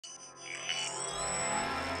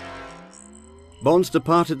Bond's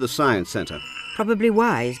departed the Science Center. Probably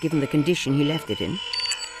wise, given the condition he left it in.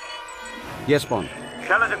 Yes, Bond.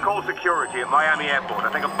 Tell her to call security at Miami Airport.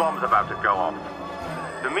 I think a bomb's about to go off.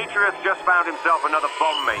 Demetrius just found himself another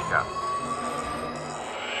bomb maker.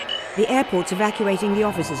 The airport's evacuating the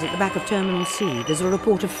officers at the back of Terminal C. There's a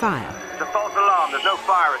report of fire. It's a false alarm. There's no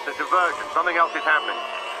fire. It's a diversion. Something else is happening.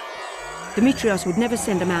 Demetrios would never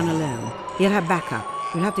send a man alone. He'll have backup.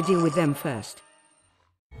 We'll have to deal with them first.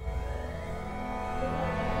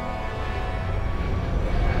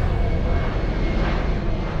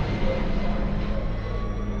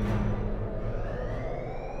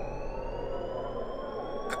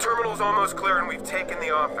 The terminal's almost clear and we've taken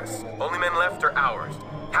the office. Only men left are ours.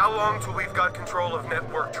 How long till we've got control of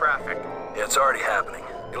network traffic? Yeah, it's already happening.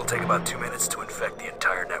 It'll take about 2 minutes to infect the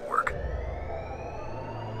entire network.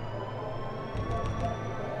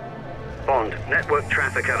 Bond, network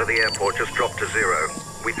traffic out of the airport just dropped to 0.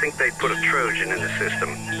 We think they'd put a Trojan in the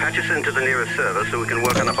system. Patch us into the nearest server so we can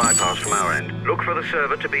work on a bypass from our end. Look for the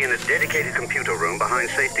server to be in a dedicated computer room behind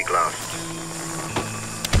safety glass.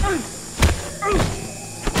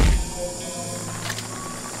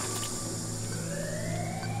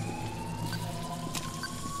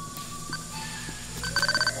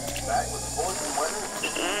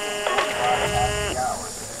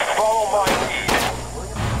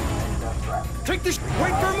 Take this.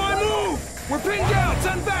 Wait for my move! We're pinned down!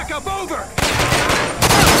 Send backup, over!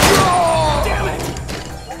 Damn it!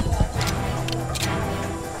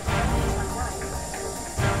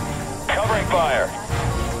 Covering fire.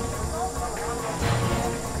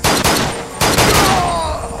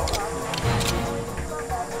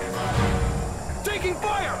 Taking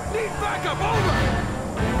fire! Need backup, over!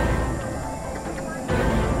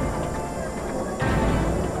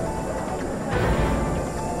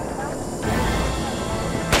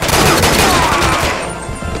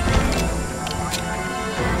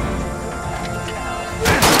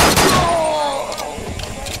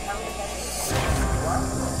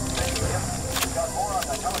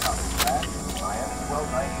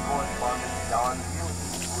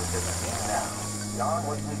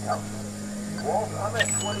 I'm at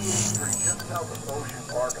 28th Street, just south of Ocean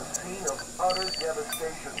Park, a scene of utter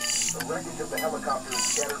devastation. The wreckage of the helicopter is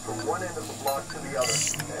scattered from one end of the block to the other.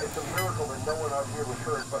 It's a miracle that no one out here was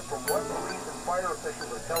hurt, but from what police and fire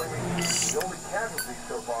officials are telling me, the only casualties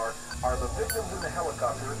so far are the victims in the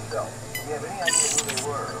helicopter itself. Do you have any idea who they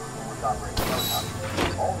were who was operating the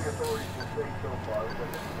helicopter? All the authorities can say so far is that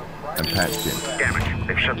this is a private... patched in. Damn it,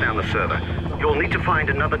 they've shut down the server. You'll need to find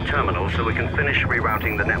another terminal so we can finish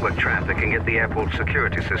rerouting the network traffic and get the airport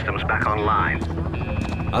security systems back online.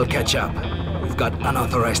 I'll catch up. We've got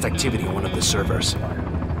unauthorized activity on one of the servers.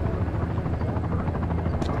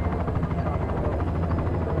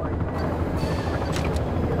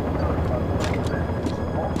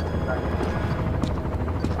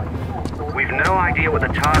 We've no idea what the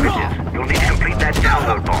target is. You'll need to complete that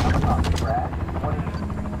download, Bond.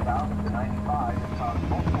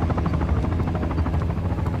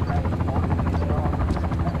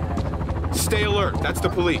 Stay alert. That's the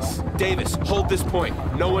police. Davis, hold this point.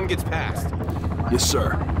 No one gets past. Yes,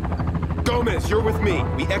 sir. Gomez, you're with me.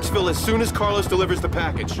 We exfil as soon as Carlos delivers the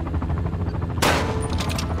package.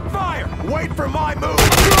 Fire! Wait for my move!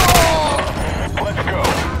 Let's go.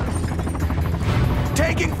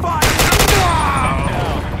 Taking fire!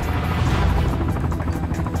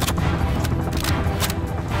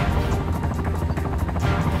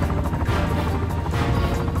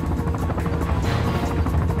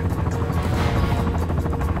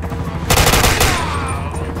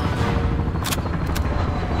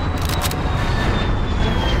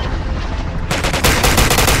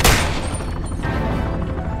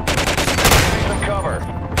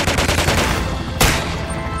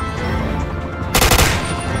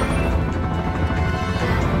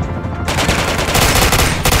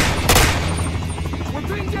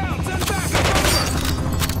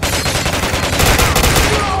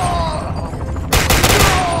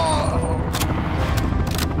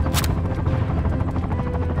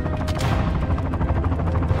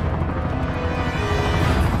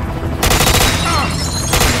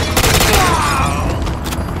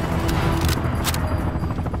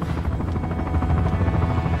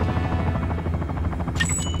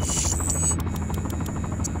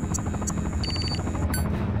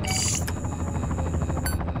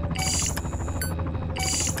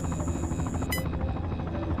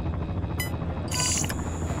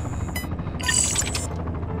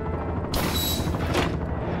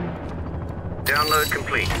 Download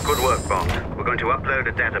complete. Good work, Bond. We're going to upload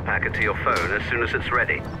a data packet to your phone as soon as it's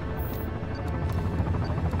ready.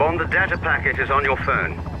 Bond, the data packet is on your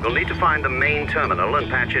phone. You'll need to find the main terminal and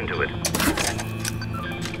patch into it.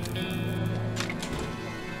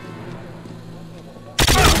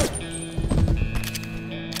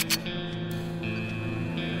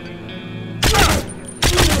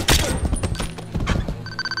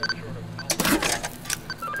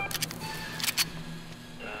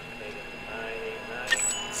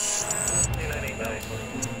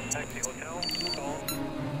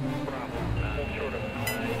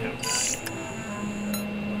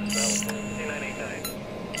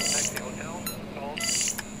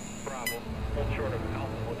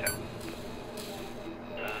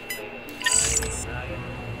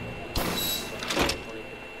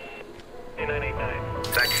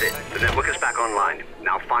 That's it. The network is back online.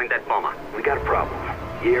 Now find that bomber. We got a problem.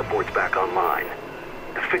 The airport's back online.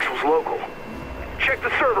 The fix was local. Check the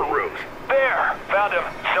server rooms. There! Found him.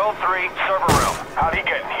 Cell 3, server room. How'd he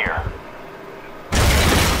get in here?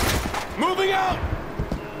 Moving out!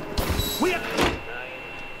 We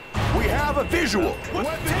have a visual.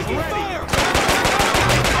 Weapons taking ready. Fire!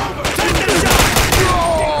 Take the shot!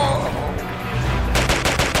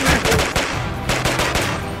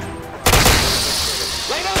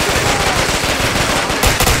 Lay down.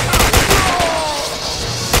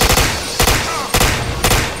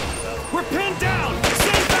 We're pinned down.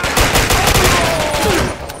 Stand back.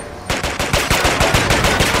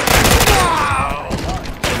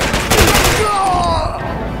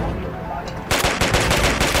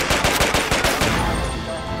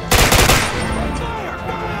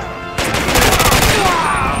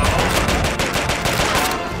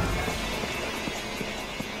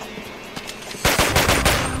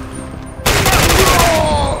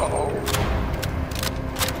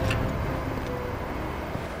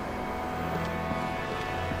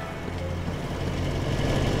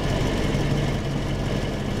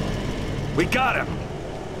 We got him!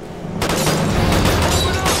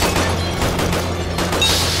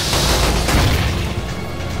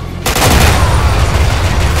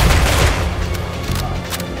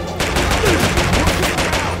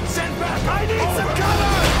 Send back! I need some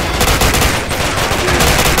cover!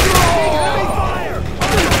 Heavy fire!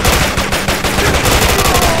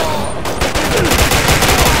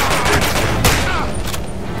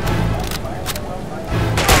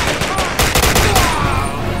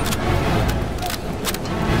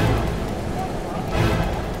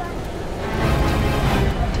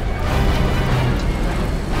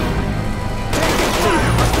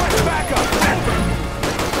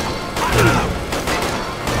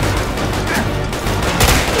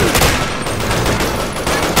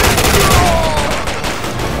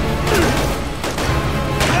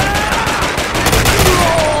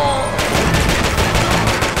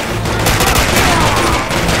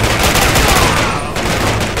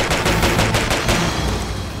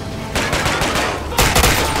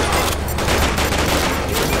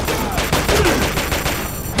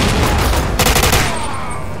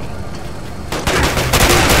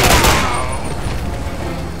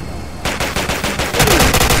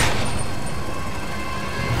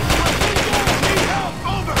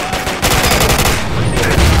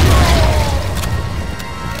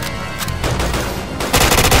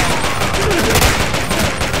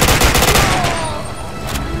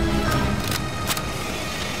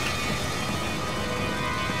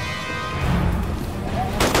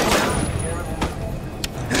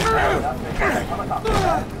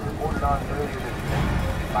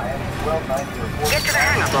 Get to the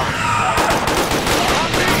hangar, boss.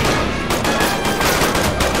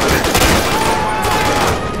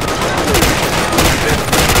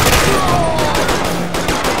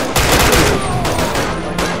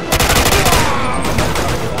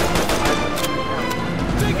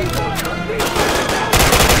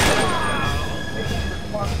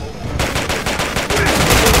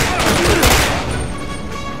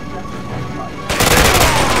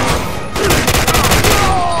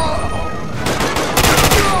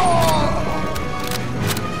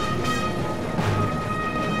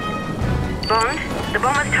 Bond, the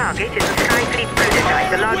bomber's target is a Sky Fleet prototype,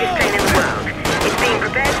 the largest plane in the world. It's being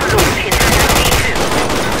prepared for launch in Hangar D2.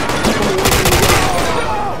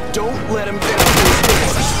 Don't let him get up those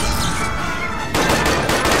doors!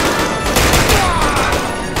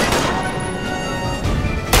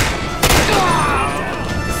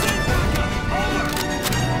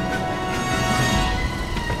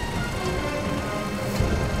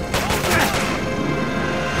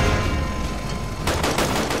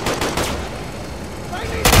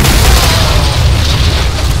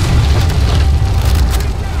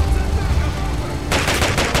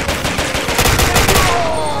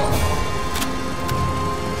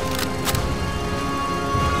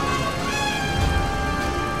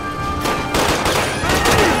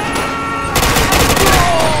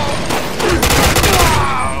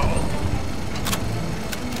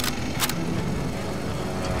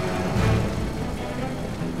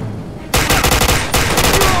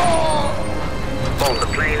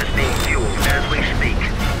 plane is being fueled as we speak.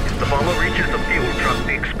 If the bomber reaches the fuel truck,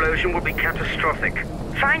 the explosion will be catastrophic.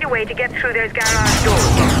 Find a way to get through those garage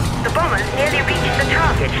doors. The bomber's nearly reached the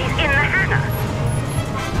target. He's in the hangar.